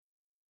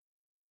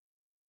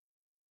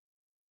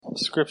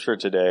Scripture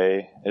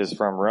today is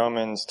from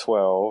Romans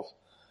 12,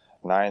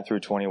 9 through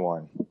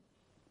 21.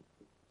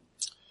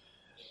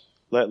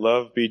 Let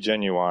love be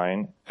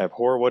genuine,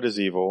 abhor what is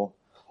evil,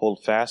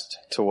 hold fast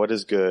to what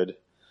is good,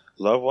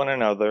 love one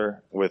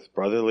another with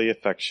brotherly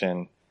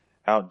affection,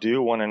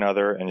 outdo one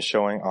another in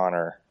showing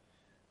honor.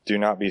 Do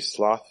not be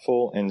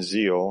slothful in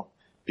zeal,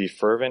 be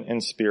fervent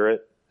in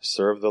spirit,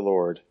 serve the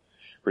Lord.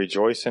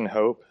 Rejoice in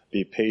hope,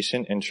 be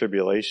patient in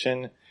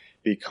tribulation,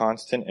 be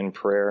constant in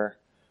prayer,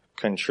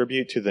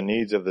 contribute to the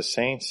needs of the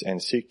saints,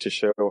 and seek to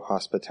show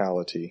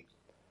hospitality.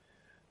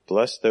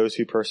 Bless those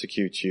who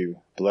persecute you,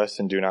 bless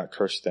and do not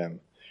curse them.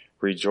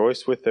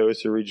 Rejoice with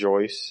those who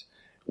rejoice,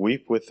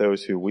 weep with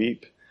those who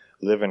weep,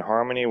 live in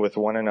harmony with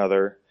one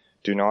another.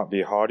 Do not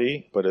be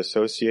haughty, but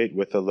associate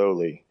with the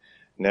lowly.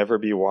 Never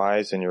be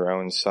wise in your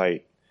own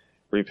sight.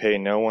 Repay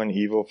no one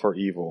evil for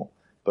evil,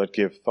 but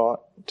give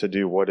thought to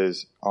do what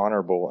is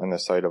honorable in the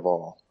sight of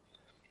all.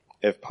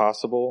 If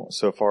possible,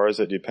 so far as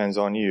it depends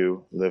on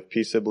you, live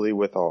peaceably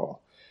with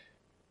all.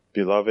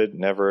 Beloved,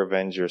 never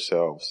avenge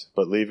yourselves,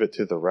 but leave it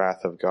to the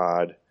wrath of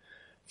God.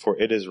 For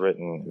it is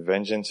written,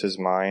 vengeance is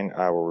mine,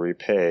 I will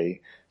repay,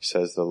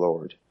 says the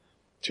Lord.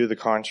 To the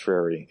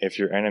contrary, if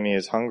your enemy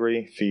is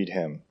hungry, feed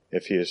him.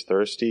 If he is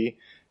thirsty,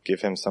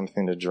 give him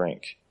something to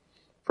drink.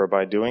 For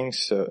by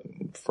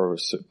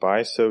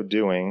so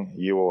doing,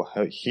 you will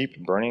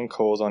heap burning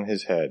coals on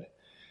his head.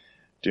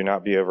 Do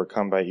not be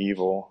overcome by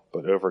evil,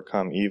 but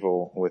overcome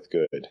evil with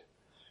good.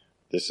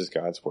 This is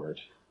God's word.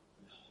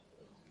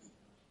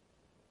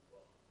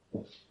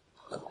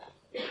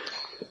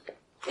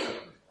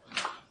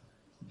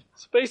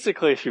 So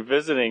basically, if you're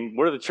visiting,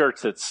 we're the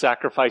church that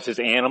sacrifices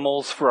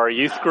animals for our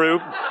youth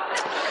group.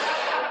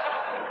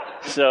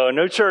 So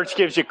no church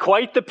gives you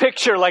quite the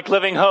picture like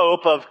Living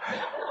Hope of,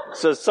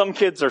 so some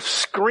kids are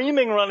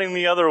screaming running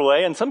the other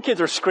way, and some kids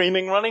are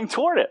screaming running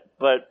toward it.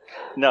 But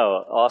no,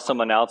 awesome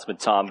announcement,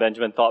 Tom.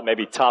 Benjamin thought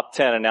maybe top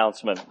 10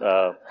 announcement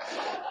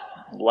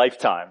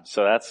lifetime.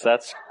 So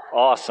that's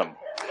awesome.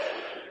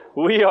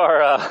 We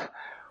are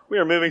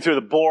moving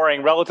through the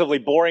relatively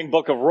boring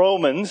book of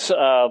Romans.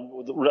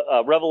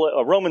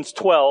 Romans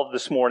 12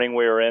 this morning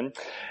we are in,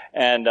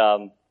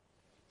 and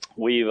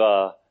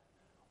we'll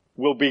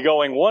be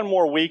going one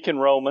more week in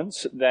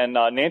Romans. Then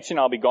Nancy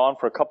and I'll be gone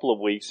for a couple of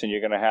weeks, and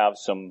you're going to have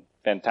some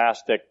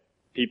fantastic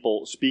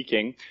people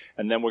speaking.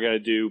 And then we're going to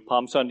do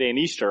Palm Sunday and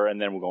Easter, and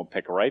then we're going to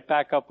pick right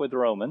back up with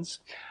Romans.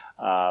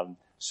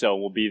 So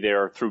we'll be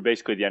there through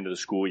basically the end of the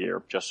school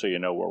year, just so you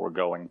know where we're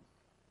going.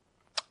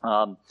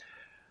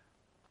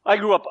 I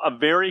grew up a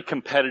very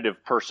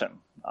competitive person.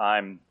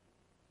 I'm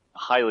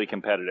highly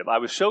competitive. I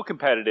was so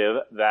competitive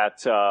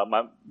that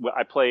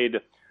I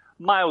played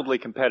mildly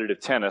competitive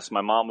tennis.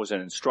 My mom was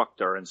an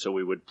instructor, and so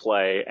we would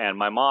play. And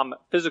my mom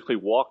physically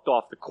walked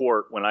off the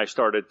court when I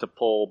started to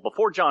pull.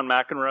 Before John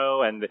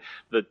McEnroe and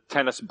the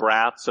tennis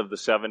brats of the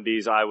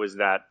 70s, I was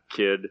that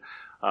kid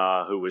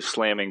who was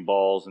slamming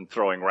balls and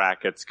throwing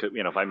rackets,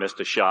 if I missed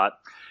a shot.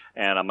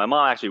 And my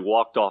mom actually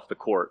walked off the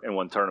court in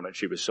one tournament.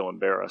 She was so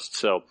embarrassed.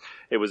 So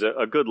it was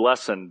a good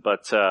lesson.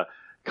 But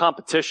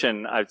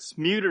competition, I've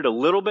muted a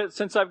little bit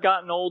since I've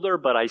gotten older,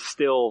 but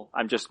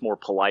I'm just more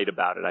polite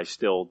about it. I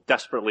still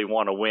desperately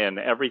want to win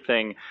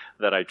everything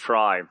that I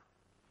try.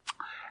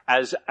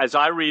 As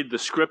I read the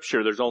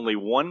scripture, there's only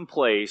one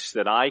place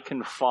that I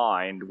can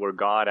find where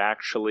God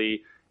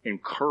actually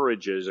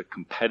encourages a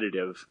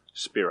competitive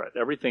spirit.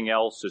 Everything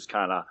else is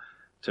kind of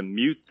to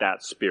mute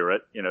that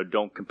spirit.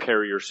 Don't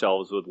compare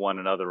yourselves with one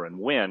another and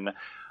win.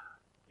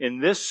 In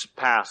this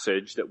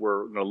passage that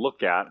we're going to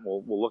look at,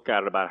 we'll look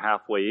at it about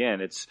halfway in,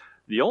 it's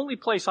the only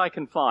place I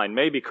can find,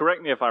 maybe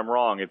correct me if I'm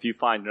wrong, if you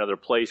find another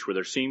place where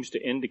there seems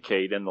to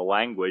indicate in the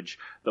language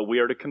that we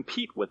are to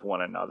compete with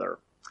one another.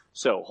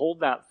 So hold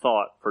that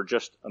thought for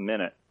just a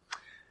minute.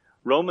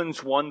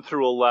 Romans 1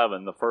 through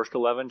 11, the first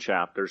 11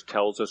 chapters,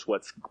 tells us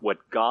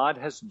what God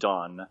has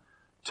done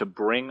to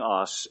bring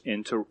us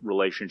into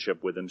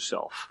relationship with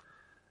himself.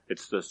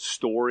 It's the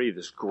story,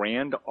 this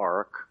grand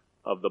arc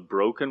of the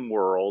broken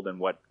world and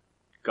what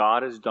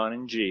God has done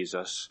in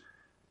Jesus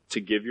to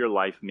give your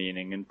life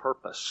meaning and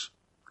purpose,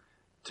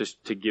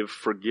 to give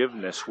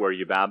forgiveness where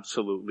you've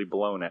absolutely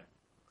blown it.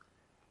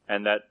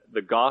 And that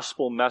the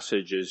gospel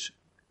message is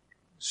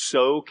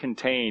so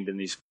contained in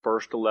these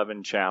first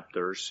 11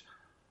 chapters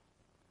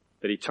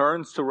that he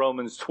turns to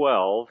Romans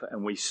 12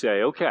 and we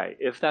say, okay,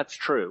 if that's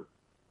true,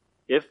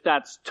 if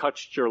that's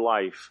touched your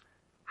life,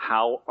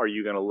 how are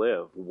you going to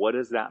live? What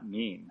does that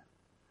mean?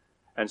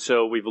 And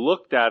so we've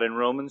looked at in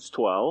Romans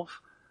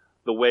 12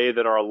 the way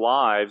that our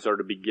lives are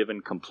to be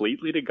given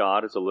completely to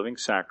God as a living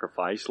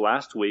sacrifice.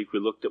 Last week we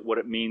looked at what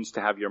it means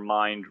to have your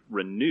mind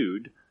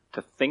renewed,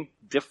 to think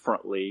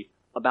differently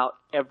about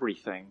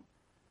everything.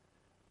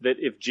 That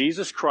if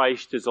Jesus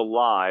Christ is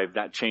alive,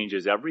 that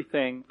changes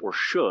everything, or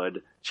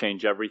should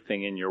change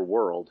everything in your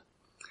world.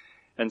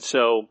 And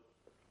so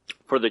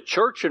for the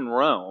church in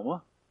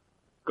Rome,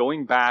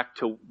 going back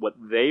to what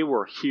they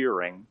were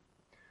hearing,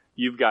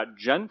 you've got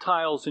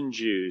Gentiles and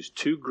Jews,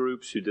 two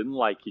groups who didn't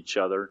like each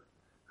other,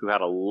 who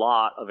had a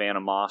lot of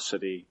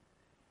animosity.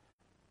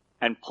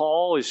 And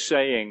Paul is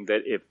saying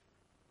that if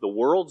the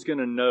world's going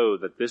to know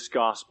that this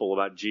gospel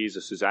about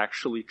Jesus is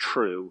actually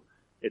true,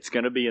 it's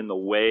going to be in the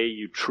way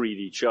you treat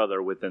each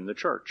other within the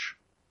church.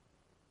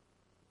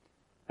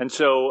 And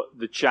so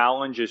the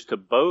challenge is to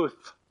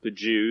both the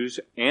Jews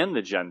and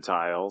the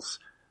Gentiles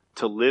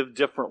to live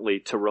differently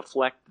to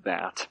reflect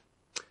that.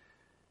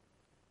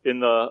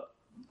 In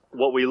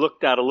what we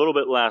looked at a little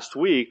bit last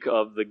week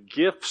of the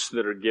gifts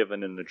that are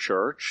given in the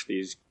church,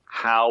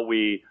 how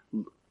we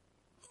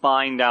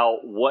find out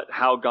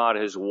how God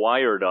has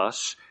wired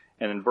us,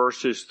 and in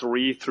verses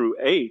 3 through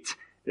 8,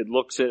 it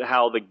looks at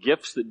how the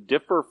gifts that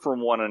differ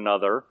from one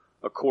another,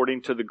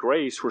 according to the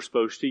grace, we're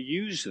supposed to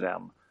use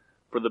them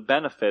for the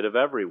benefit of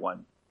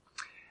everyone.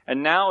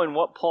 And now in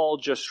what Paul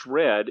just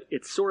read,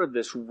 it's sort of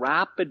this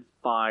rapid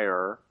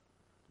fire,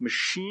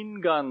 machine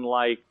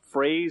gun-like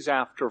phrase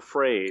after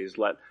phrase,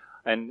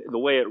 and the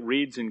way it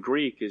reads in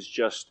Greek is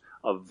just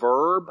a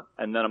verb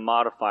and then a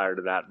modifier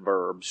to that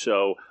verb.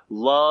 So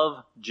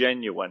love,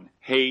 genuine,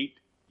 hate,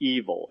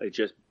 evil. It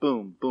just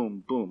boom,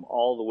 boom, boom,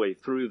 all the way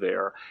through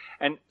there.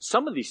 And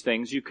some of these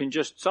things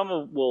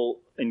some will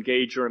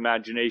engage your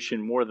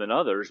imagination more than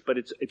others, but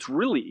it's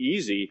really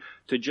easy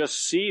to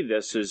just see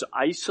this as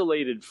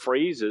isolated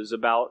phrases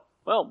about,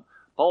 well,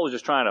 Paul was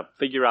just trying to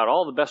figure out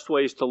all the best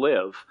ways to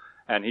live,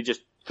 and he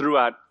just threw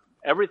out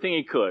everything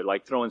he could,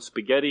 like throwing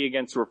spaghetti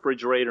against the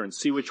refrigerator and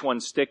see which one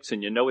sticks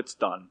and you know it's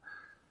done.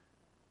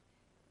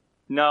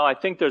 No, I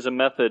think there's a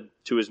method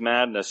to his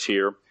madness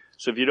here.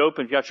 So if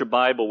you've got your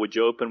Bible, would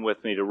you open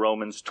with me to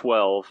Romans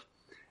 12?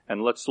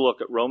 And let's look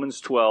at Romans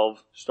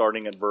 12,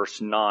 starting at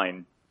verse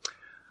 9.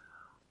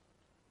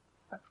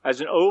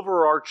 As an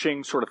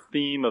overarching sort of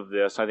theme of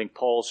this, I think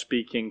Paul's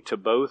speaking to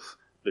both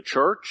the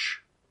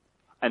church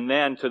and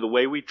then to the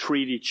way we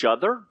treat each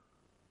other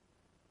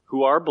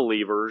who are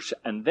believers,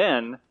 and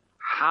then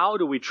how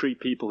do we treat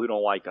people who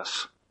don't like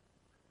us?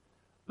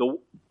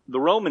 The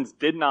Romans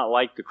did not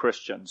like the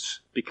Christians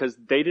because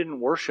they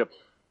didn't worship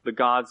the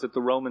gods that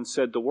the Romans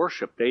said to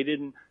worship. They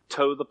didn't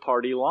toe the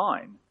party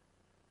line.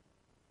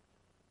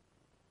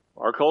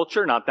 Our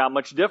culture, not that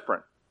much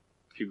different.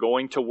 If you're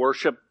going to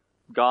worship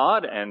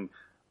God and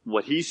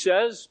what he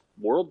says,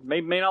 the world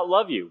may not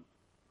love you.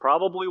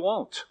 Probably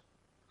won't.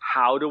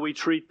 How do we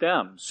treat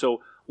them?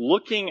 So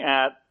looking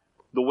at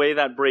the way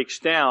that breaks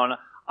down,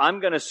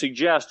 I'm going to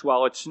suggest,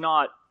 while it's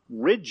not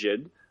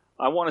rigid,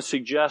 I want to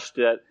suggest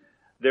that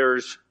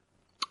there's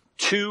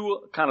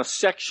two kind of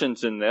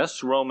sections in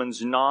this.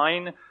 Romans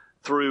 9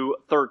 through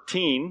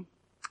 13,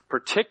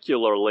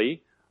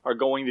 particularly, are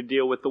going to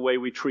deal with the way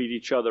we treat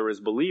each other as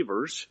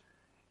believers.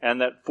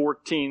 And that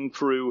 14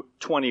 through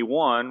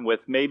 21,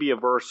 with maybe a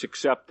verse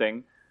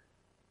accepting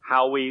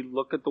how we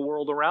look at the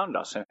world around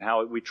us and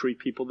how we treat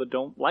people that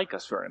don't like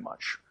us very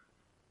much,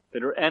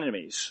 that are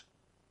enemies,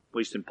 at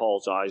least in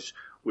Paul's eyes,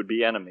 would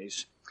be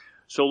enemies.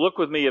 So look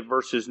with me at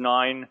verses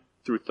 9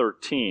 through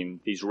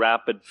 13, these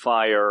rapid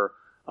fire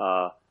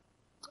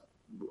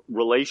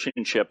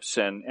relationships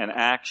and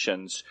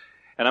actions.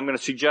 And I'm going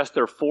to suggest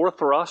there are four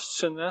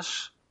thrusts in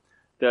this,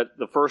 that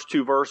the first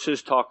two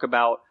verses talk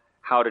about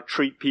how to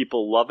treat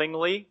people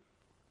lovingly,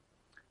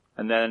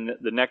 and then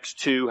the next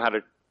two, how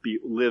to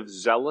live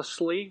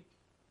zealously,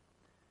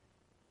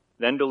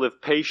 then to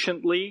live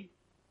patiently,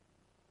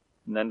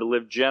 and then to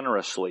live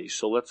generously.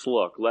 So let's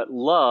look. Let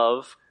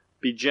love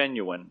be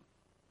genuine.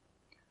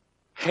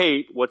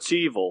 Hate what's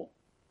evil.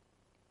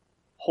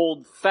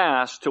 Hold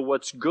fast to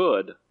what's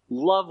good.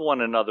 Love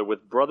one another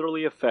with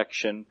brotherly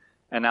affection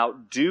and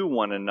outdo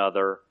one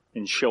another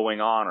in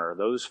showing honor.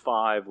 Those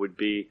five would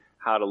be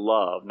how to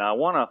love. Now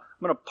I'm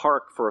going to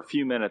park for a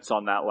few minutes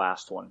on that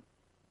last one.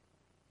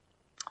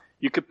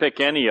 You could pick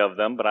any of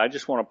them, but I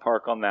just want to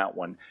park on that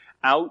one.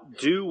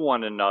 Outdo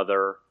one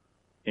another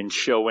in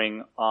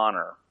showing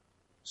honor.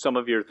 Some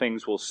of your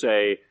things will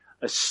say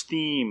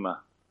esteem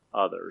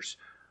others.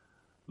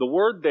 The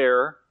word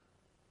there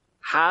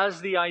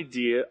has the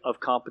idea of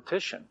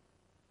competition.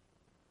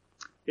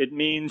 It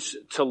means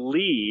to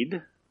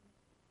lead,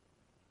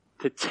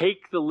 to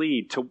take the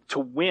lead, to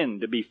win,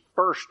 to be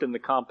first in the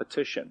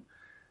competition.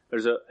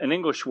 There's an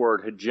English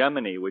word,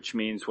 hegemony, which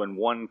means when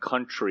one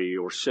country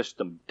or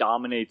system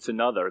dominates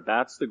another.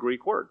 That's the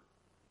Greek word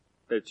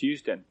that it's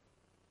used in.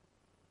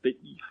 That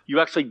you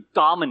actually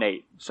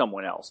dominate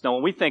someone else. Now,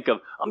 when we think of,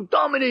 I'm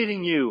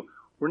dominating you,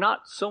 we're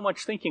not so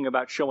much thinking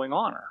about showing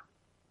honor,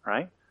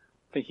 right?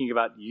 Thinking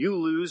about you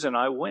lose and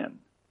I win.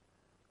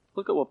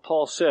 Look at what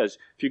Paul says.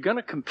 If you're going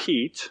to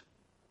compete,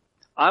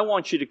 I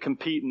want you to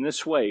compete in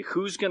this way.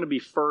 Who's going to be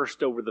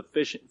first over the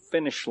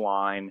finish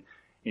line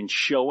in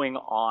showing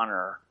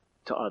honor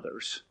to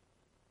others?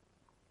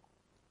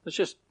 Let's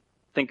just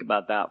think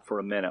about that for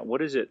a minute.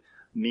 What does it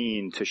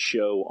mean to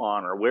show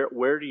honor?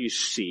 Where do you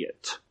see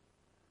it?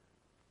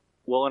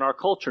 Well, in our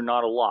culture,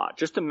 not a lot.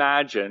 Just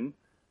imagine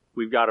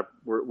we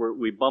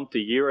bumped a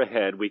year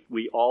ahead.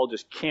 We all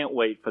just can't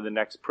wait for the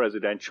next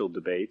presidential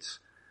debates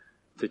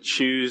to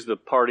choose the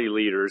party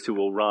leaders who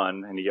will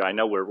run. And I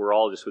know we're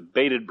all just with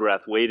bated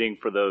breath waiting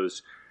for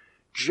those.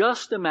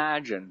 Just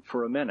imagine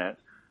for a minute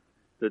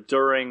that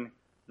during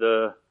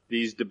the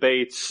these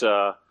debates,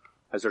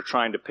 as they're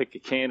trying to pick a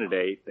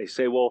candidate, they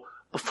say, well,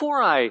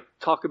 before I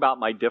talk about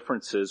my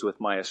differences with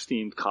my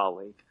esteemed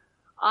colleague,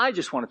 I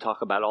just want to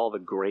talk about all the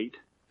great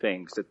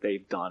things that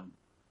they've done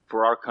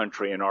for our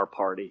country and our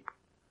party.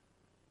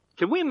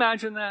 Can we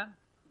imagine that?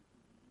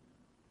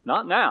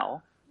 Not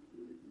now.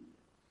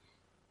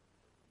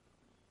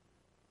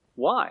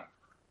 Why?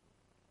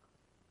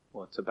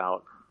 Well, it's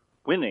about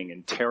winning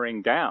and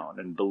tearing down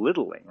and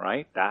belittling,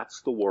 right?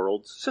 That's the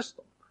world's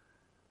system.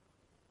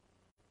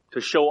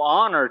 To show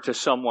honor to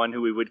someone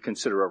who we would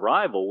consider a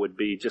rival would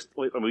be just,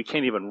 we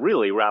can't even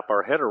really wrap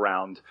our head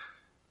around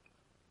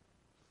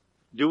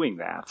doing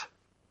that.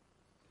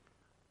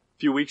 A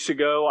few weeks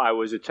ago, I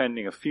was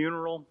attending a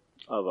funeral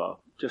of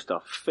just a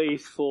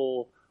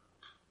faithful,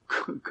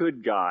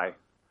 good guy.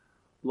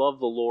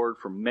 Loved the Lord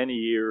for many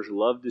years,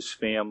 loved his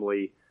family.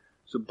 He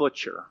was a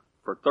butcher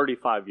for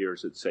 35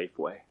 years at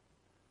Safeway.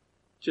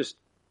 Just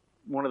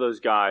one of those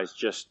guys,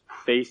 just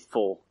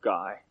faithful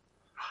guy.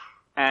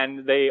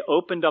 And they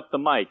opened up the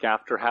mic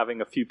after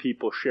having a few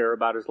people share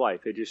about his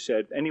life. They just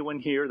said, anyone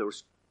here? There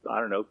was,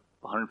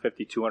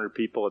 150, 200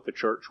 people at the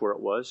church where it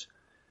was.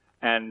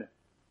 And,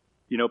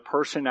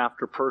 person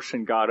after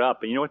person got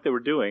up. And you know what they were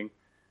doing?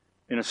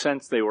 In a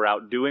sense, they were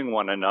outdoing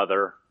one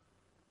another,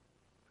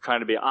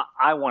 trying to be,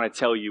 I want to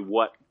tell you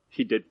what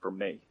he did for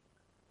me.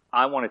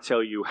 I want to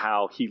tell you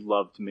how he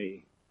loved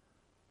me.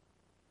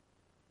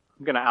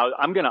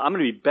 I'm gonna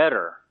be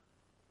better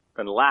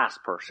than the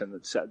last person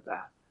that said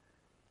that.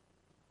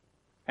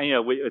 And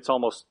it's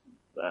almost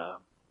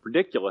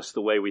ridiculous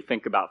the way we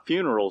think about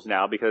funerals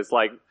now, because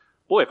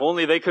boy, if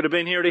only they could have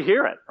been here to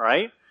hear it,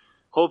 right?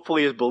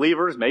 Hopefully as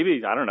believers,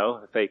 maybe, I don't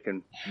know, if they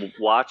can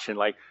watch and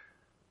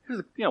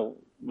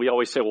we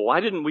always say, well, why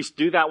didn't we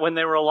do that when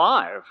they were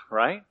alive,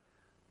 right?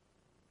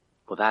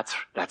 Well, that's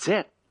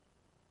it.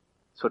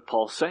 That's what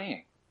Paul's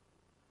saying.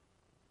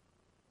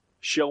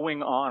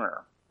 Showing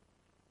honor.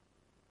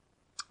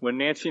 When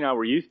Nancy and I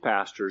were youth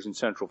pastors in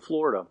Central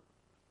Florida,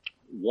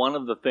 one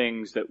of the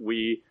things that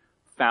we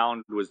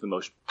found was the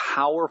most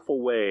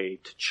powerful way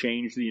to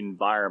change the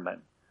environment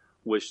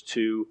was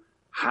to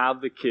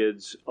have the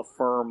kids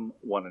affirm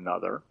one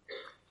another.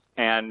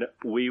 And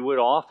we would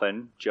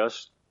often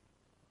just,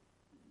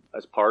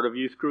 as part of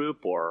youth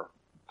group or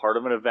part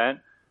of an event,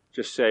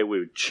 just say we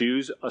would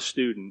choose a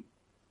student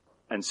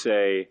and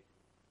say,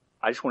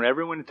 I just want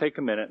everyone to take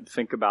a minute and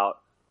think about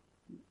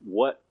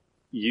what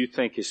you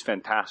think is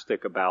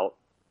fantastic about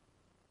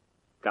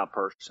that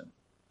person.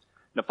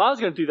 Now, if I was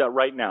going to do that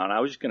right now, and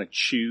I was just going to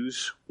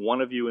choose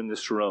one of you in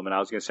this room, and I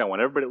was going to say, I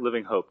want everybody at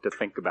Living Hope to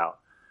think about,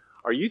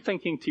 are you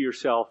thinking to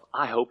yourself,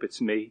 I hope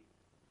it's me?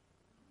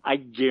 I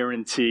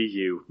guarantee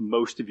you,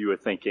 most of you are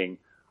thinking,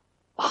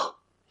 oh,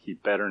 he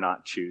better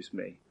not choose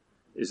me.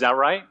 Is that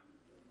right?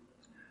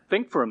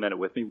 Think for a minute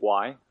with me.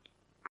 Why?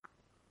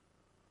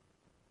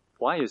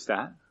 Why is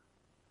that?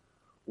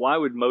 Why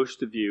would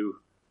most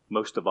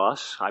of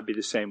us, I'd be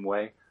the same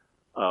way,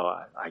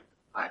 I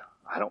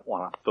don't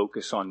want to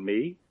focus on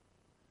me?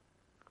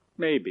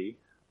 Maybe.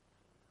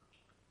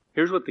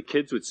 Here's what the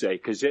kids would say,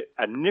 because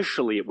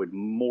initially it would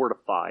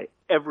mortify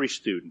every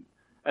student.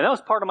 And that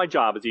was part of my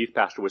job as a youth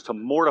pastor, was to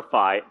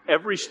mortify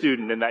every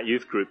student in that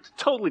youth group, to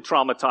totally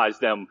traumatize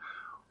them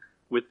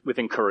with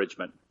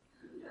encouragement.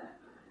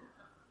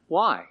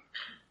 Why?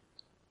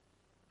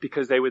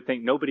 Because they would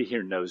think, nobody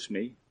here knows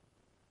me.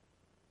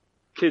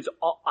 Kids,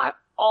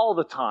 all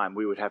the time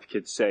we would have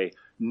kids say,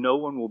 no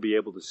one will be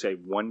able to say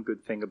one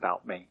good thing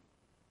about me.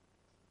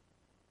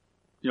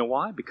 You know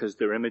why? Because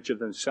their image of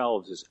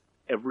themselves is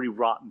every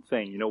rotten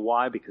thing. You know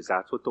why? Because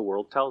that's what the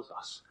world tells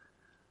us.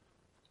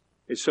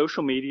 Is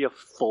social media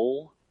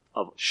full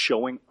of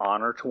showing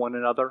honor to one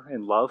another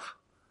in love?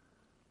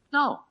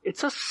 No,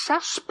 it's a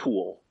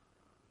cesspool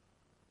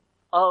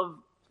of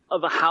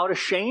how to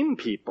shame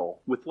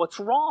people with what's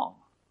wrong.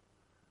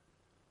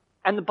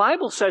 And the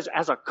Bible says,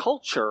 as a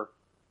culture,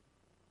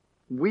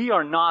 we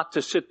are not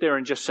to sit there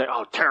and just say,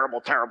 oh,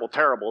 terrible, terrible,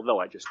 terrible, though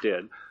I just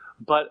did.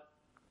 But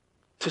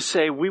to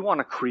say we want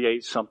to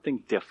create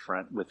something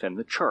different within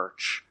the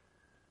church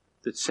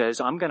that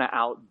says, I'm going to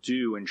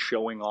outdo in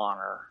showing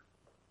honor.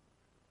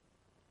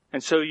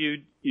 And so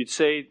you'd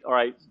say, all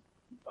right,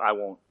 I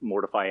won't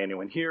mortify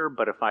anyone here,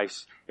 but if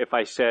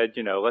I said,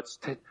 let's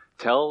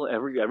tell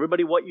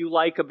everybody what you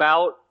like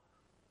about,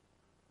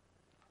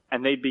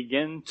 and they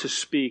begin to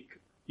speak,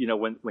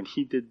 when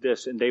he did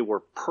this, and they were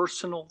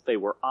personal, they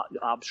were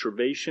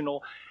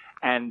observational,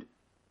 and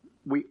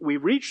we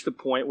reached the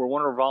point where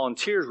one of our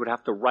volunteers would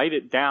have to write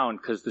it down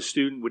because the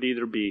student would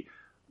either be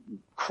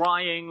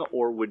crying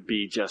or would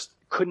be just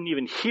couldn't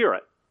even hear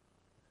it,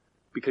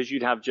 because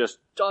you'd have just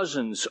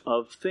dozens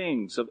of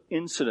things, of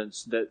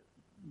incidents that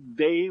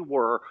they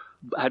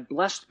had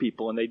blessed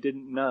people and they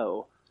didn't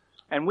know.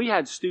 And we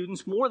had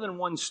students, more than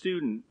one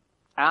student,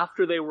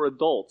 after they were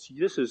adults,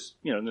 this is,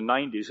 in the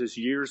 90s, this is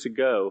years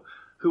ago,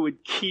 who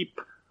would keep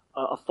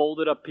a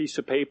folded up piece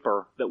of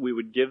paper that we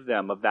would give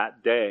them of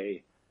that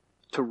day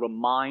to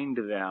remind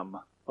them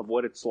of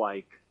what it's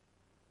like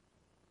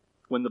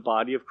when the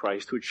body of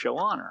Christ would show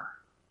honor.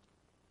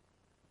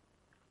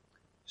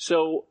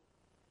 So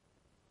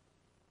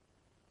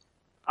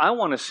I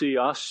want to see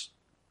us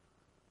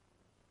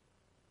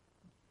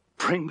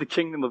bring the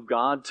kingdom of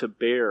God to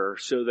bear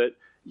so that,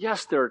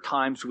 yes, there are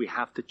times we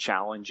have to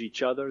challenge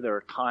each other. There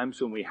are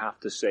times when we have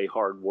to say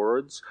hard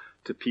words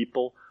to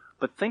people.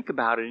 But think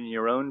about it in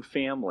your own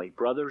family,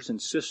 brothers and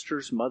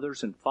sisters,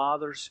 mothers and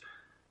fathers,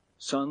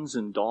 sons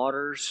and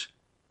daughters.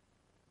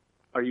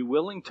 Are you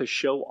willing to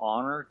show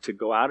honor, to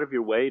go out of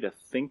your way to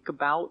think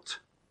about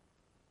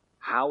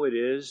how it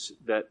is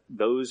that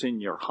those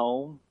in your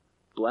home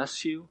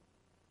bless you?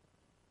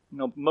 You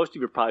know, most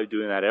of you are probably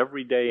doing that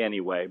every day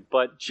anyway,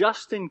 but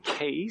just in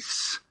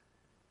case,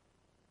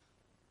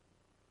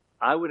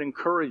 I would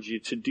encourage you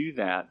to do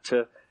that.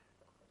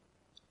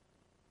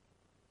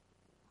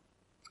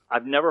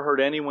 I've never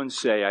heard anyone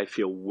say, I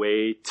feel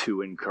way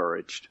too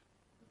encouraged.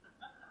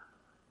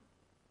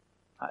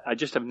 I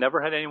just have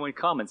never had anyone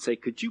come and say,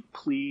 could you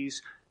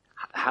please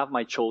have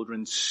my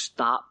children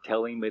stop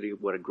telling me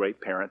what a great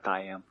parent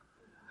I am?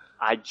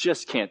 I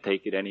just can't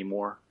take it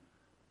anymore.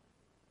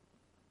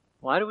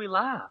 Why do we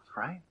laugh,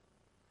 right?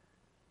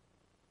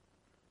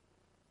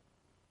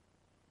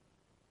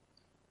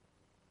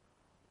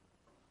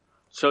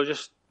 So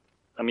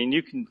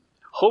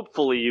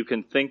hopefully you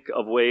can think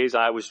of ways.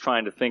 I was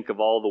trying to think of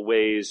all the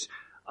ways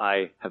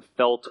I have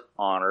felt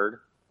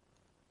honored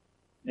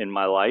in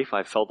my life.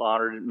 I felt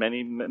honored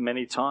many,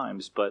 many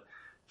times, but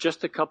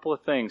just a couple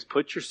of things.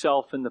 Put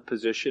yourself in the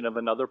position of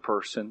another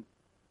person,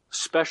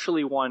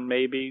 especially one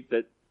maybe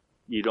that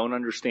you don't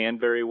understand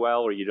very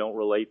well or you don't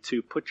relate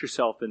to. Put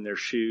yourself in their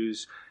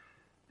shoes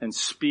and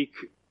speak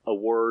a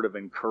word of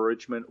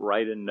encouragement.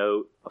 Write a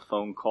note, a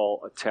phone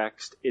call, a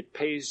text. It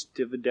pays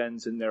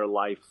dividends in their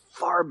life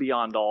far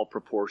beyond all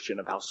proportion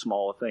of how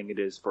small a thing it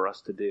is for us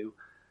to do.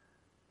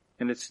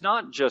 And it's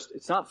not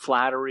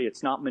flattery,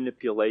 it's not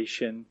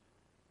manipulation.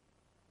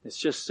 It's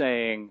just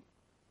saying,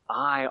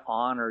 I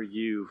honor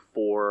you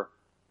for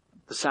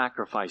the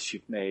sacrifice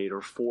you've made,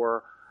 or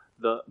for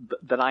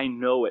that I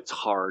know it's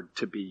hard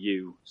to be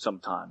you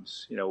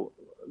sometimes. You know,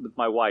 with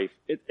my wife,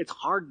 it's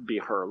hard to be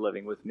her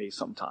living with me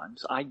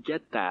sometimes. I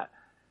get that.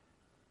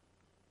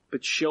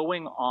 But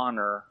showing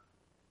honor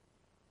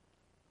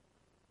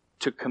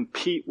to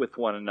compete with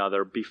one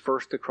another, be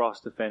first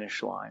across the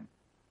finish line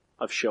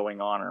of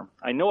showing honor.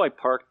 I know I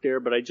parked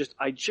there, but I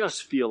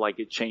just feel like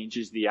it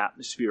changes the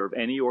atmosphere of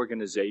any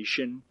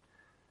organization,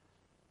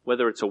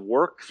 whether it's a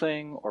work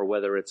thing or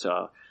whether it's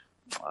a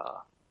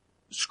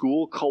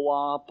school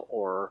co-op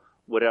or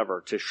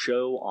whatever, to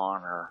show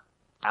honor,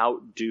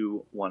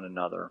 outdo one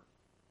another.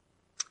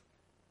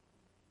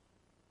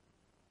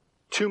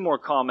 2 more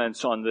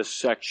comments on this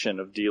section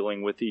of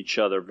dealing with each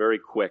other, very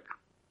quick.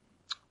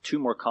 2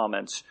 more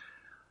comments.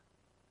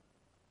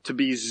 To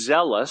be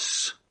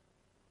zealous,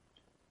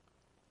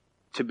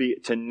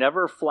 to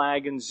never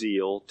flag in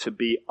zeal, to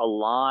be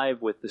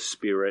alive with the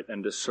Spirit,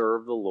 and to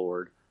serve the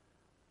Lord.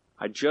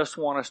 I just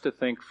want us to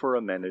think for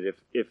a minute,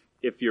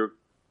 if your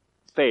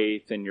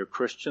faith and your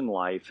Christian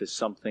life is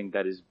something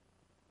that is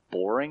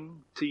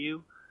boring to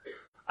you,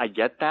 I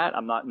get that.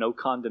 No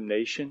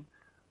condemnation.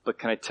 But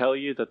can I tell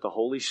you that the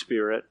Holy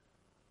Spirit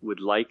would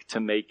like to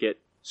make it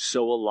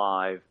so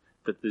alive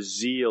that the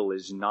zeal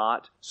is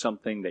not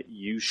something that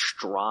you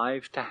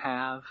strive to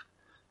have?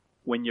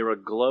 When you're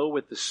aglow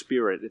with the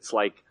Spirit, it's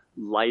like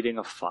lighting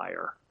a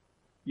fire.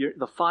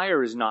 The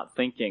fire is not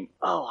thinking,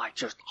 oh, I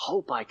just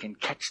hope I can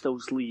catch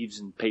those leaves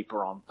and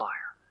paper on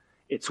fire.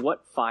 It's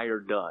what fire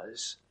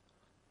does.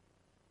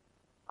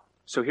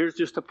 So here's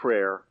just a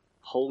prayer.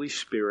 Holy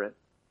Spirit,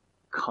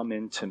 come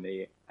into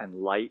me and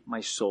light my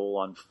soul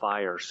on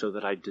fire so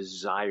that I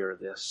desire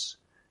this.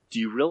 Do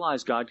you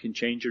realize God can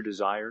change your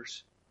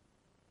desires?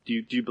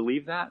 Do you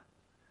believe that?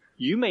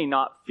 You may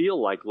not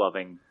feel like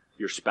loving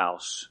your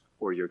spouse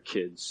or your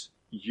kids.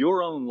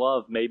 Your own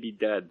love may be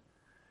dead.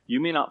 You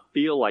may not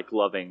feel like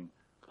loving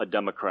a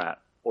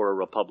Democrat or a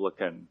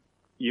Republican.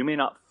 You may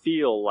not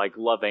feel like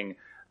loving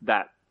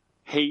that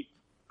hate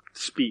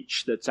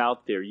speech that's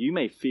out there. You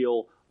may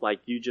feel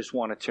like you just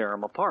want to tear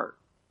them apart.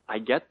 I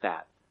get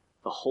that.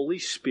 The Holy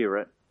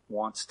Spirit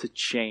wants to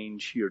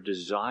change your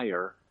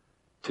desire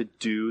to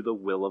do the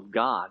will of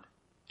God.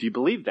 Do you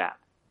believe that?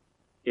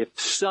 If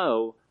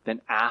so,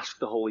 then ask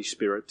the Holy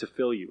Spirit to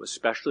fill you,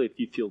 especially if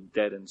you feel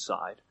dead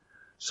inside.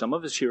 Some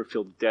of us here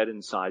feel dead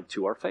inside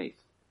to our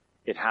faith.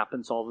 It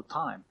happens all the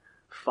time.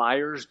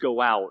 Fires go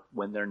out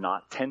when they're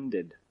not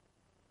tended.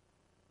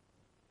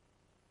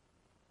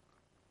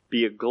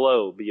 Be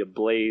aglow, be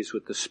ablaze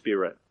with the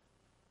Spirit.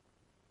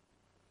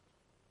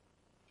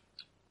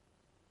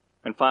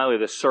 And finally,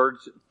 the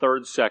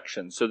third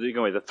section. So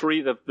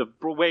the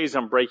ways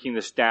I'm breaking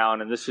this down,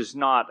 and this is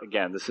not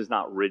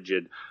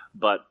rigid,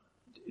 but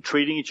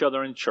treating each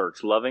other in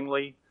church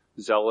lovingly,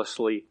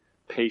 zealously,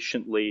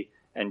 patiently,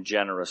 and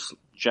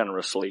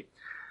generously.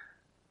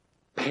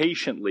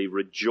 Patiently,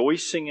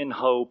 rejoicing in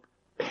hope,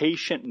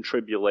 patient in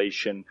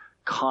tribulation,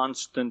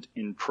 constant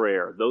in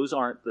prayer. Those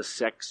aren't the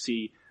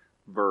sexy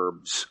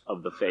verbs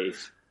of the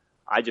faith.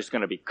 I'm just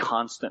going to be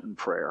constant in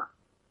prayer.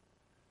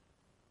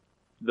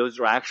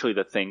 Those are actually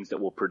the things that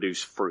will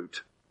produce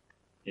fruit.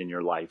 in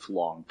your life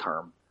long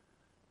term.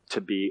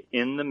 To be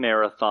in the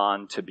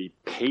marathon, to be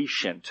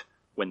patient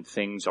when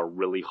things are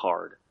really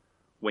hard,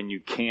 when you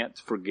can't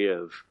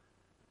forgive,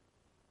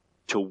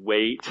 to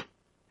wait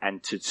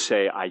and to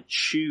say, I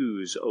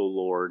choose, O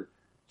Lord,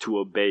 to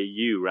obey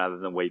you rather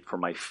than wait for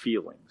my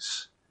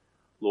feelings.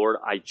 Lord,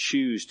 I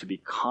choose to be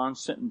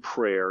constant in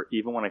prayer,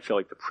 even when I feel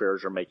like the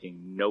prayers are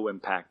making no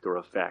impact or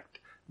effect.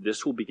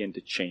 This will begin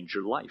to change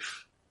your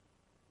life.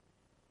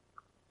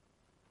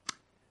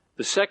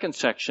 The second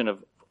section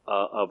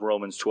of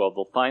Romans 12,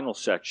 the final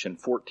section,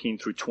 14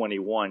 through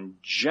 21,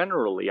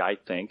 generally, I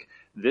think,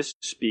 this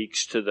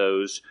speaks to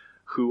those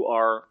who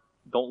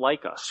don't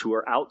like us, who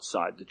are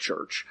outside the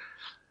church.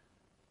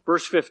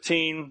 Verse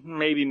 15,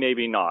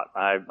 maybe not.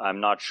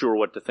 I'm not sure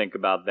what to think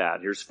about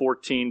that. Here's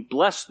 14,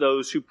 bless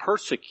those who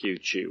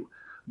persecute you.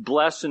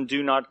 Bless and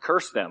do not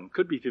curse them.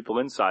 Could be people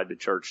inside the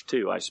church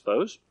too, I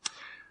suppose.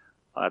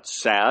 That's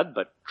sad,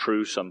 but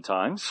true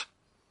sometimes.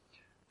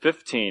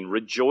 15,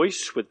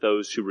 rejoice with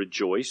those who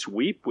rejoice.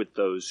 Weep with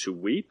those who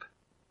weep.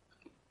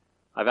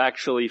 I've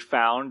actually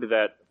found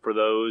that for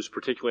those,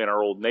 particularly in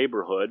our old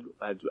neighborhood,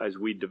 as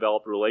we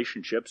developed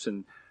relationships,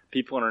 and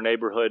people in our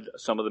neighborhood,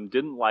 some of them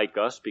didn't like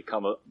us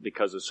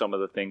because of some of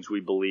the things we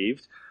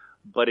believed,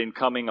 but in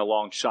coming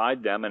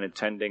alongside them and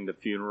attending the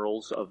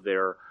funerals of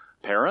their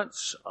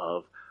parents,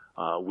 of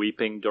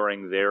weeping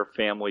during their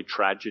family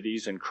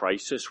tragedies and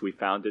crisis, we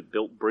found it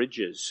built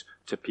bridges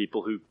to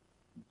people who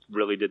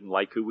really didn't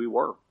like who we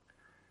were.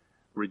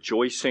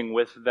 Rejoicing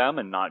with them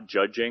and not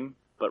judging,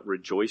 but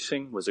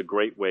rejoicing was a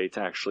great way to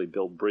actually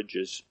build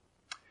bridges.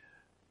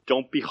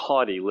 Don't be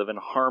haughty. Live in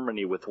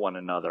harmony with one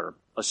another.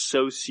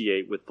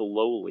 Associate with the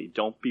lowly.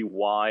 Don't be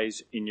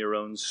wise in your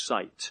own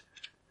sight.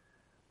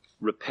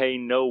 Repay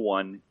no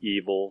one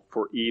evil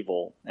for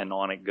evil. And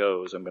on it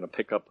goes. I'm going to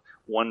pick up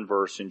one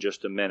verse in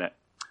just a minute.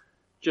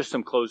 Just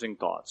some closing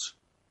thoughts.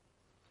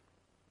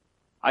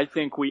 I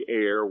think we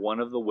err. One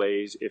of the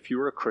ways, if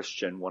you're a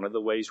Christian, one of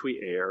the ways we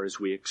err is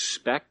we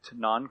expect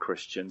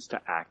non-Christians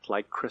to act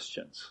like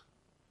Christians.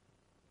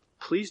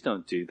 Please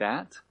don't do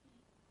that.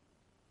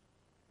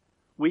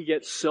 We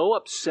get so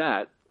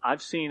upset.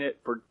 I've seen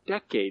it for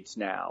decades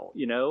now.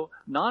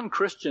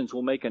 Non-Christians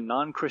will make a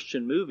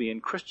non-Christian movie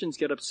and Christians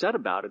get upset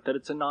about it, that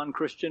it's a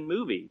non-Christian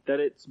movie, that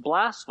it's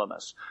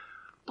blasphemous.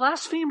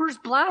 Blasphemers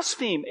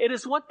blaspheme. It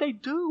is what they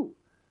do.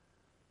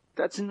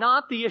 That's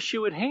not the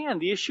issue at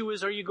hand. The issue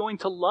is, are you going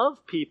to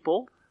love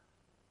people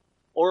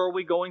or are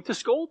we going to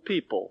scold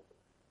people?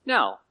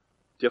 Now,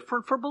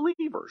 different for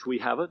believers. We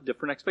have a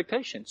different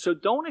expectation. So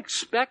don't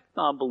expect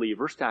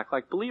non-believers to act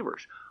like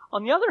believers.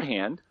 On the other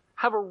hand,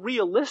 have a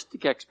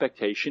realistic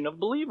expectation of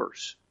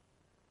believers.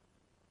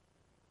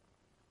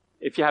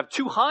 If you have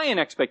too high an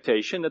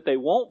expectation that they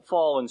won't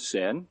fall in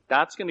sin,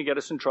 that's going to get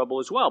us in trouble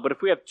as well. But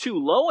if we have too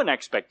low an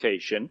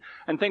expectation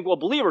and think, well,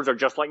 believers are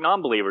just like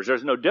non-believers,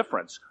 there's no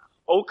difference.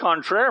 Au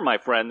contraire, my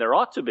friend, there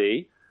ought to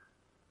be.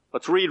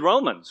 Let's read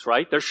Romans,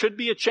 right? There should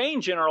be a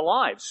change in our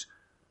lives.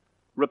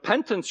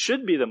 Repentance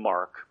should be the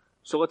mark.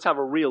 So let's have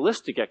a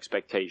realistic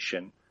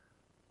expectation.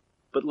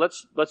 But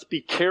let's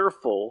be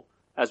careful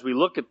as we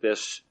look at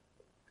this.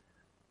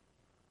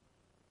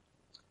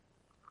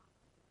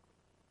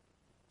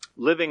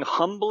 Living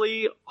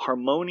humbly,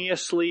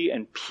 harmoniously,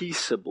 and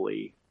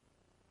peaceably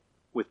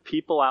with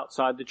people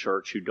outside the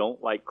church who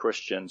don't like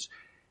Christians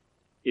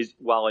is,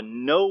 while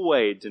in no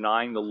way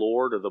denying the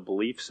Lord or the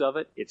beliefs of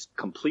it, it's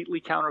completely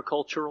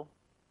countercultural.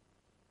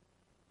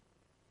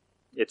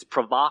 It's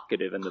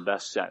provocative in the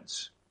best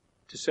sense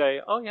to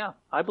say, oh yeah,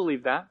 I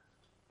believe that,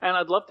 and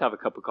I'd love to have a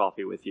cup of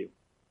coffee with you.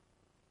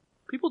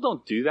 People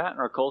don't do that in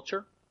our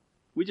culture.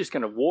 We're just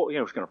going to we're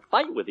going to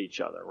fight with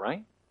each other,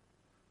 right?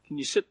 Can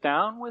you sit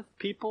down with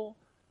people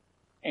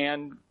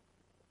and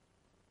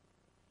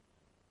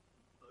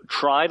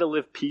try to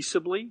live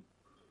peaceably?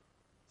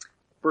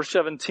 Verse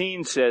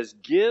 17 says,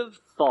 give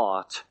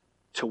thought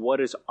to what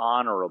is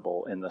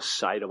honorable in the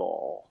sight of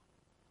all.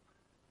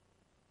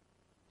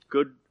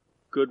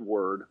 Good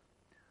word.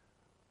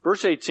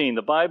 Verse 18,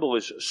 the Bible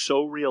is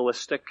so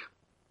realistic.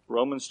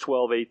 Romans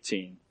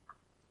 12:18.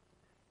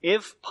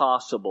 If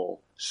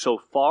possible,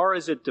 so far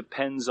as it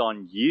depends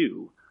on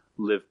you,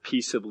 live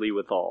peaceably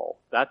with all.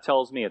 That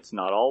tells me it's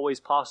not always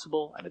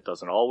possible and it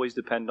doesn't always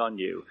depend on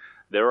you.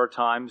 There are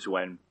times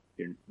when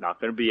you're not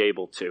going to be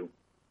able to.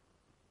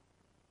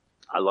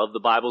 I love the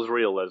Bible's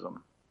realism.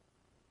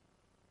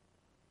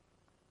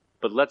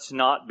 But let's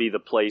not be the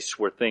place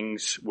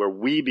where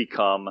we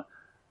become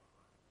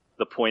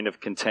the point of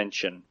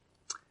contention.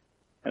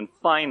 And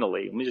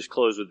finally, let me just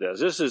close with this.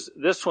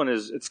 This one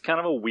is, it's kind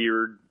of a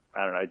weird,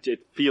 I don't know,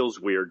 it feels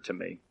weird to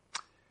me.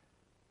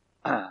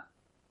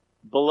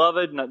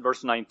 Beloved,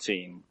 verse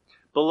 19,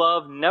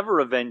 beloved, never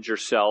avenge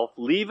yourself.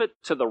 Leave it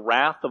to the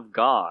wrath of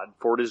God,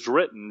 for it is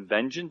written,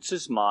 vengeance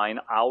is mine,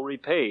 I'll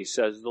repay,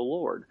 says the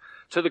Lord.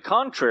 To the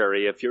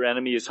contrary, if your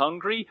enemy is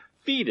hungry,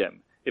 feed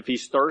him. If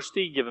he's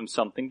thirsty, give him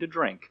something to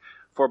drink.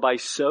 For by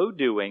so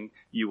doing,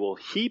 you will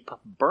heap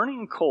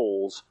burning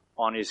coals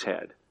on his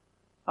head.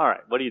 All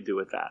right, what do you do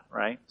with that,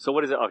 right? So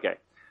what is it? Okay.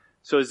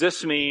 So does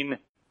this mean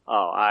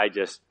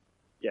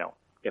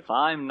if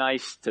I'm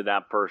nice to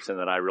that person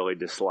that I really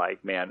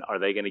dislike, man, are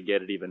they going to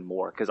get it even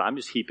more? Because I'm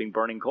just heaping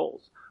burning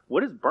coals.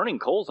 What does burning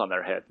coals on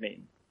their head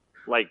mean?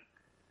 Like,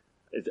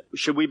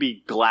 should we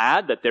be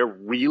glad that they're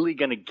really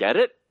going to get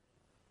it?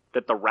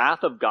 That the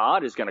wrath of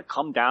God is going to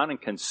come down and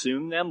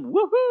consume them?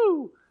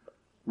 Woohoo!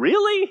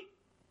 Really?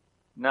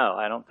 No,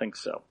 I don't think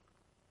so.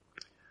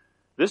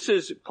 This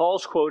is,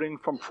 Paul's quoting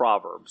from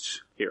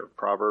Proverbs here.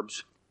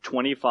 Proverbs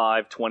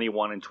 25,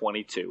 21, and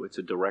 22. It's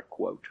a direct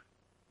quote.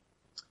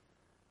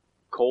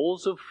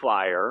 Coals of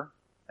fire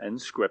in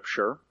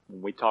Scripture,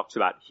 when we talked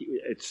about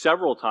it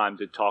several times,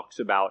 it talks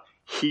about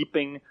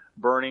heaping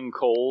burning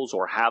coals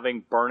or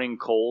having burning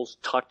coals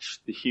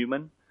touch the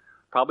human.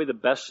 Probably the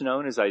best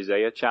known is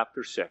Isaiah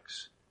chapter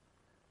 6.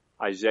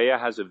 Isaiah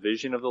has a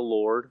vision of the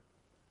Lord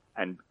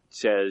and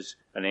says,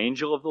 an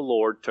angel of the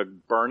Lord took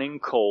burning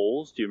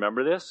coals. Do you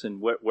remember this? And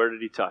where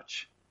did he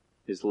touch?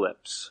 His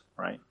lips,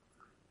 right?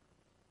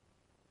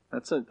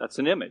 That's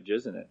an image,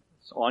 isn't it?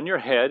 It's on your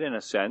head in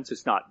a sense.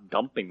 It's not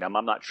dumping them.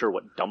 I'm not sure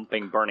what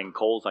dumping burning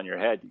coals on your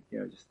head,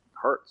 just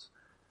hurts.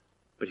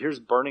 But here's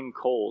burning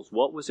coals.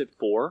 What was it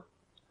for?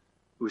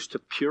 It was to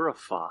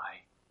purify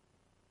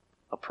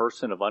a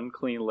person of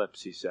unclean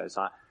lips, he says.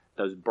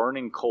 Those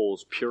burning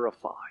coals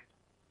purified.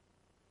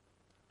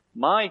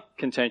 My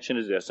contention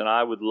is this, and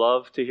I would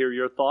love to hear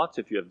your thoughts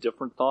if you have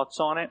different thoughts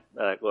on it.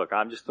 Look,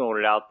 I'm just throwing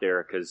it out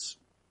there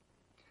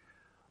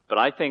but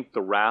I think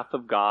the wrath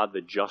of God,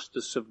 the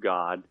justice of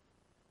God,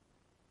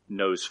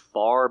 knows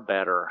far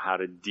better how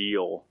to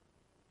deal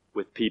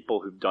with people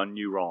who've done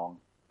you wrong.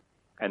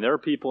 And there are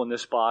people in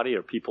this body,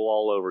 or people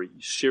all over,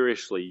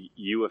 seriously,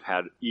 you have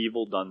had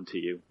evil done to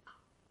you.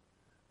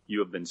 You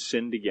have been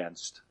sinned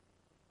against.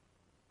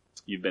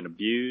 You've been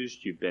abused.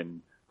 You've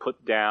been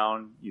put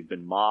down. You've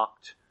been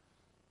mocked.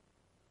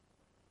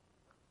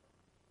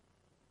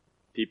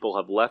 People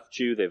have left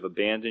you. They've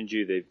abandoned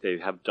you. They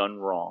have done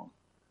wrong.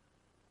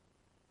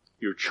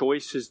 Your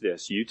choice is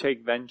this. You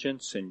take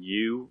vengeance and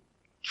you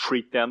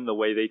treat them the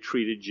way they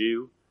treated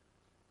you.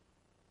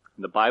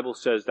 And the Bible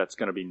says that's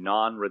going to be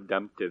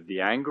non-redemptive.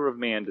 The anger of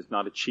man does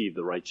not achieve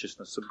the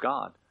righteousness of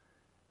God.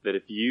 That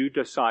if you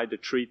decide to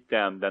treat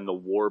them, then the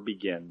war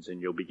begins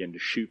and you'll begin to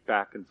shoot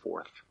back and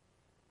forth.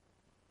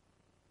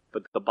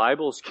 But the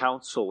Bible's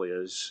counsel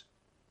is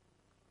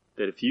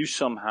that if you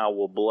somehow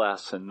will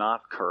bless and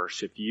not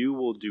curse, if you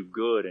will do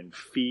good and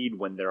feed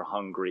when they're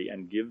hungry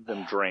and give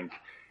them drink,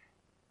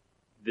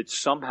 that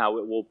somehow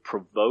it will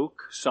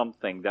provoke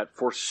something that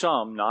for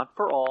some, not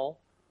for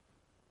all,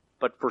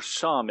 but for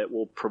some it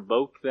will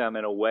provoke them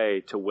in a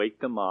way to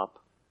wake them up,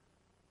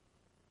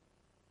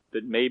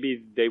 that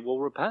maybe they will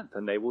repent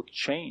and they will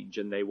change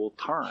and they will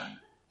turn.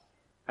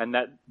 And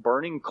that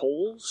burning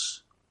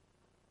coals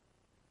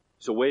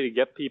is a way to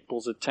get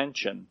people's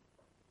attention.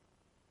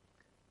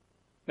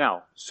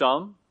 Now,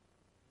 some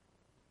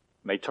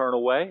may turn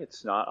away.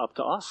 It's not up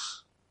to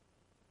us.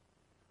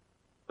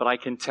 But I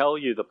can tell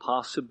you the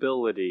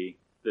possibility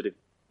that if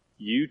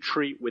you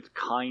treat with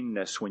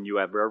kindness when you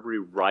have every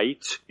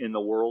right in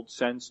the world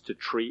sense to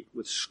treat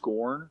with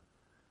scorn,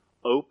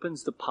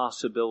 opens the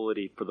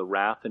possibility for the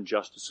wrath and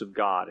justice of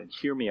God. And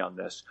hear me on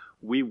this.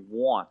 We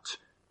want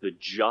the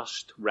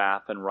just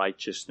wrath and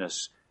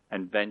righteousness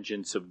and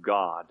vengeance of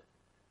God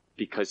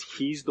because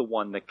He's the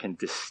one that can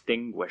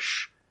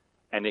distinguish,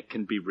 and it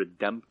can be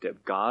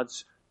redemptive.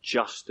 God's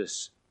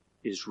justice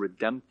is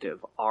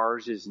redemptive.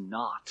 Ours is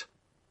not.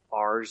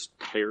 Ours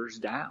tears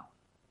down.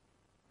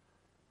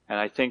 And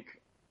I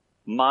think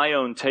my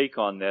own take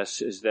on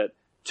this is that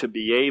to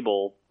be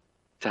able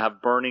to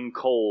have burning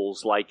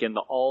coals like in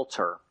the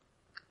altar,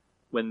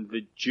 when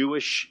the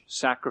Jewish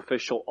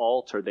sacrificial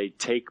altar, they'd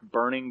take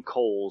burning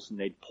coals and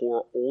they'd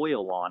pour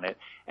oil on it,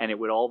 and it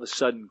would all of a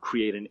sudden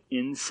create an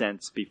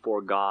incense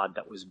before God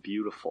that was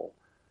beautiful,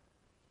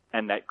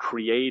 and that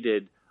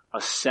created a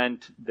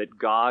scent that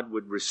God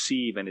would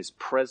receive and His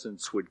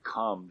presence would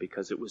come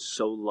because it was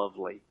so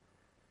lovely.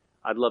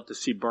 I'd love to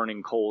see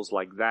burning coals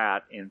like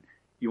that. And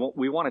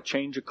we want to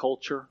change a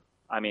culture.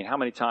 I mean, how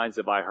many times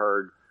have I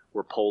heard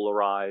we're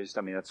polarized?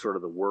 I mean, that's sort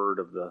of the word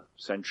of the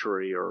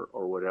century or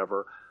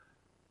whatever.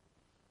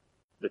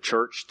 The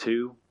church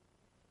too.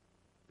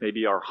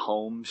 Maybe our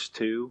homes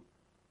too.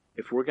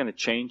 If we're going to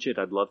change it,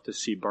 I'd love to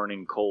see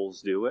burning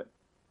coals do it.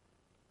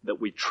 That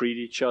we treat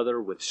each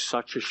other with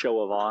such a show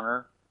of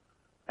honor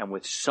and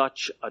with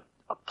such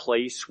a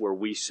place where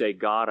we say,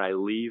 God, I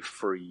leave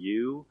for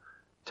you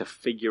to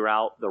figure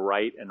out the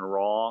right and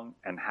wrong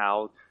and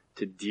how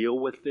to deal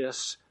with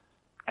this.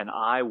 And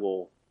I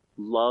will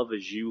love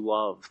as you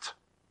loved.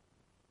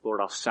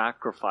 Lord, I'll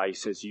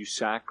sacrifice as you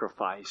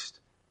sacrificed.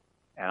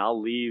 And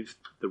I'll leave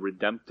the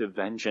redemptive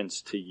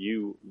vengeance to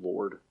you,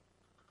 Lord.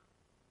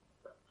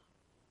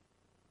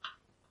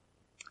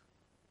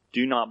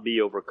 Do not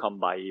be overcome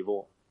by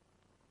evil.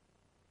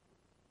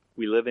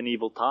 We live in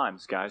evil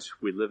times, guys.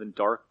 We live in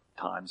dark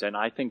times, and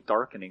I think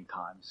darkening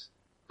times.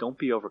 Don't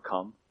be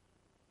overcome.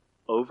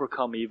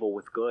 Overcome evil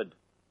with good.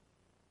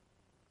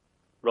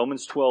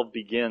 Romans 12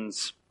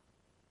 begins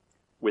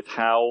with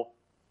how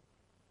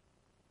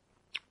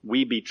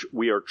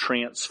we are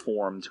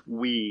transformed.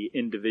 We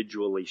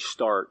individually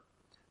start.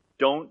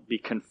 Don't be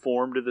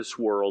conformed to this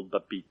world,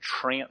 but be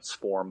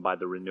transformed by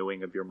the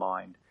renewing of your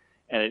mind.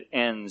 And it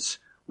ends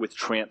with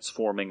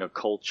transforming a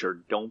culture.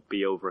 Don't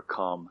be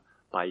overcome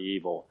by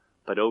evil,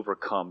 but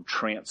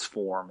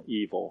transform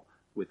evil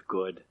with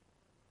good.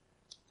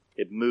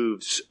 It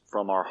moves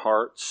from our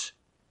hearts,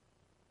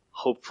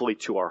 hopefully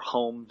to our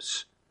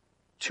homes,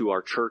 to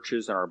our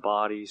churches and our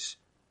bodies,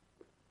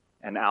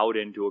 and out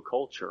into a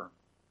culture.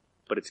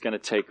 But it's going to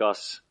take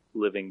us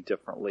living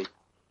differently.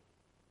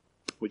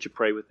 Would you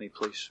pray with me,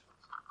 please?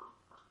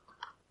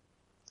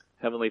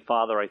 Heavenly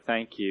Father, I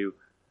thank you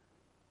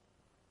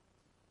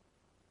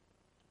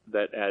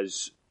that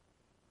as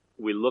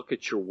we look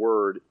at your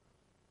word,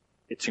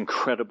 it's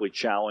incredibly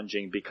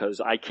challenging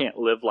because I can't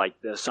live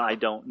like this. I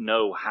don't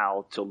know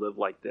how to live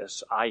like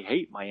this. I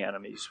hate my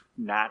enemies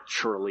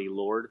naturally,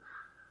 Lord.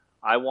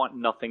 I want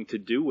nothing to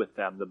do with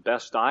them. The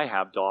best I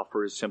have to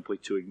offer is simply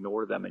to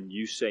ignore them. And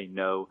you say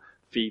no,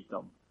 feed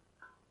them,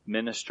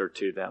 minister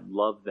to them,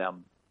 love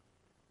them.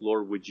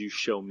 Lord, would you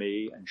show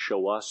me and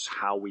show us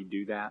how we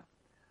do that?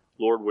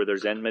 Lord, where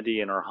there's enmity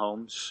in our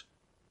homes,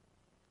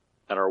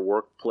 at our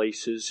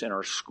workplaces, in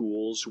our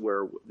schools,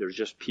 where there's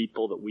just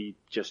people that we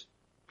just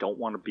don't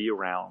want to be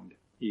around,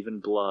 even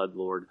blood,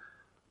 Lord,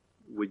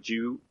 would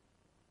you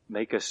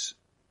make us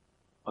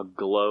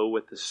aglow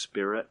with the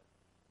Spirit,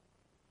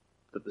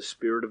 that the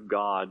Spirit of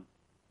God,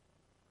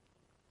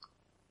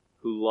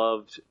 who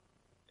loved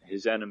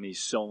his enemies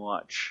so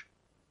much,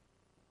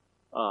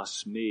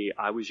 me,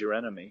 I was your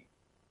enemy.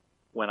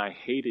 When I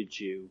hated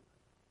you,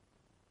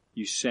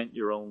 you sent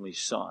your only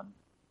Son.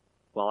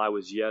 While I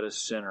was yet a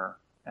sinner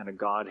and a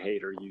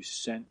God-hater, you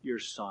sent your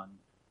Son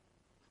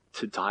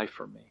to die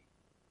for me.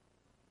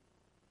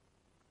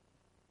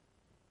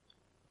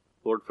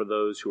 Lord, for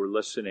those who are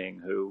listening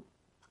who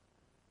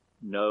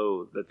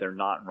know that they're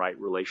not in right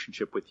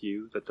relationship with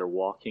you, that they're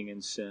walking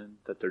in sin,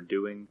 that they're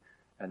doing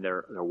and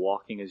they're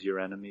walking as your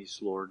enemies,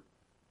 Lord,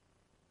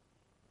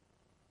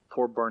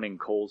 pour burning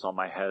coals on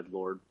my head,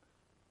 Lord.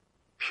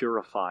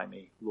 Purify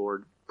me,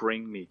 Lord.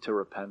 Bring me to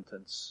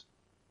repentance.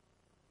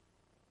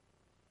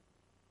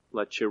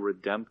 Let your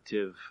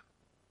redemptive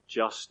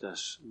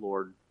justice,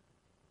 Lord,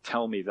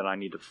 tell me that I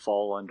need to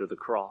fall under the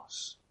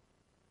cross.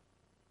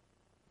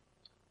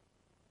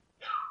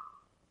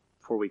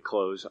 Before we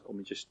close,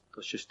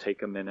 let's just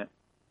take a minute.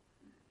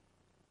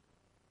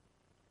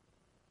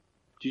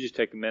 Would you just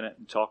take a minute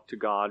and talk to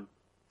God?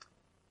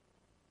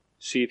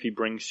 See if he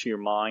brings to your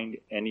mind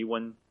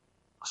anyone,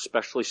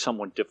 especially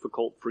someone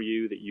difficult for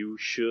you, that you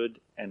should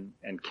and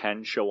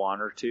can show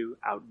honor to,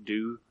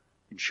 outdo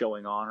in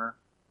showing honor.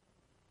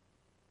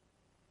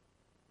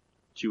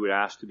 That you would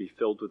ask to be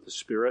filled with the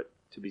Spirit,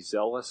 to be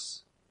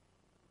zealous,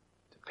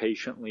 to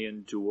patiently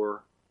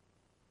endure,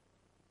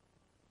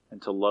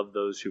 and to love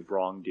those who've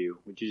wronged you.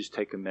 Would you just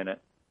take a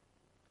minute,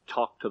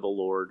 talk to the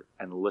Lord,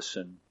 and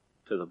listen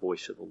to the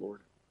voice of the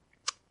Lord?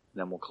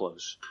 Then we'll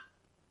close.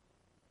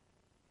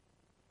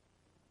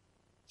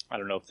 I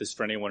don't know if this is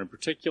for anyone in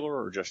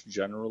particular or just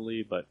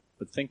generally, but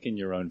think in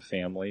your own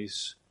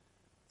families.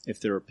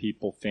 If there are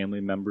people, family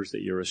members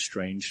that you're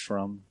estranged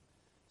from,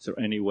 is there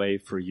any way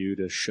for you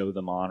to show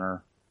them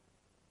honor?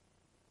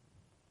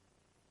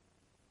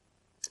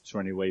 Is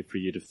there any way for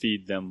you to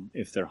feed them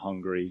if they're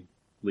hungry,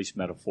 at least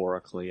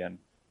metaphorically? And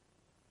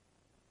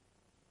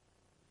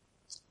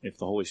if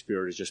the Holy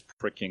Spirit is just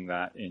pricking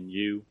that in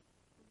you,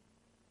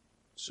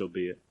 so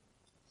be it.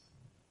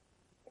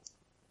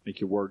 Make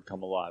your word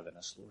come alive in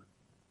us, Lord.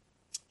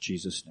 In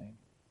Jesus' name,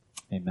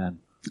 amen.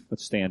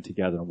 Let's stand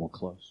together and we'll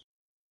close.